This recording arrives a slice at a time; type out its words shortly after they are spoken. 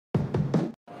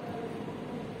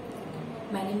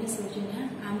My name is SOUJANYA.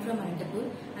 I am from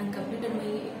Anantapur. I completed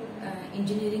my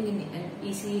engineering in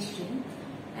ECE stream,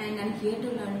 and I am here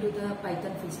to learn to the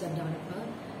Python full stack developer.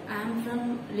 I am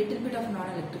from little bit of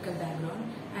non-electrical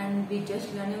background, and we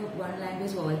just learn one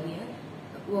language over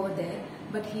there.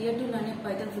 But here to learn a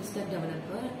Python full stack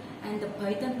developer, and the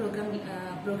Python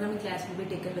programming class will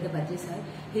be taken by the Badri sir.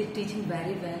 He is teaching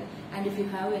very well, and if you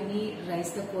have any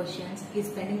raise the questions, he is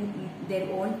spending their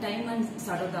own time and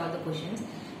sort out all the questions.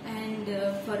 And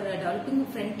for developing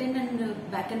front end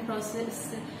and back end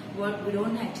process, what we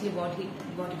don't actually what he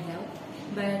have,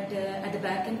 but at the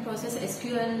back end process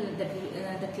SQL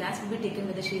the class will be taken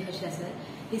by the Sriharsha sir.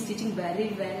 He's teaching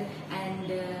very well,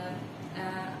 and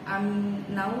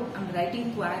I'm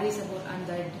writing queries about on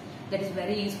that is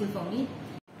very useful for me.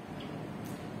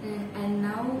 And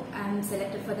now I'm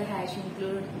selected for the hash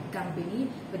include company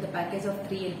with the package of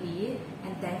 3 LPA,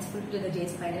 and thankful to the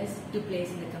JSpiders to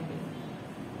place in the company.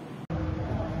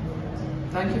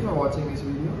 Thank you for watching this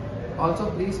video.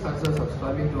 Also, please consider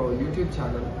subscribing to our YouTube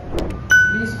channel.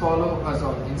 Please follow us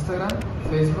on Instagram,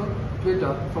 Facebook,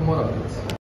 Twitter for more updates.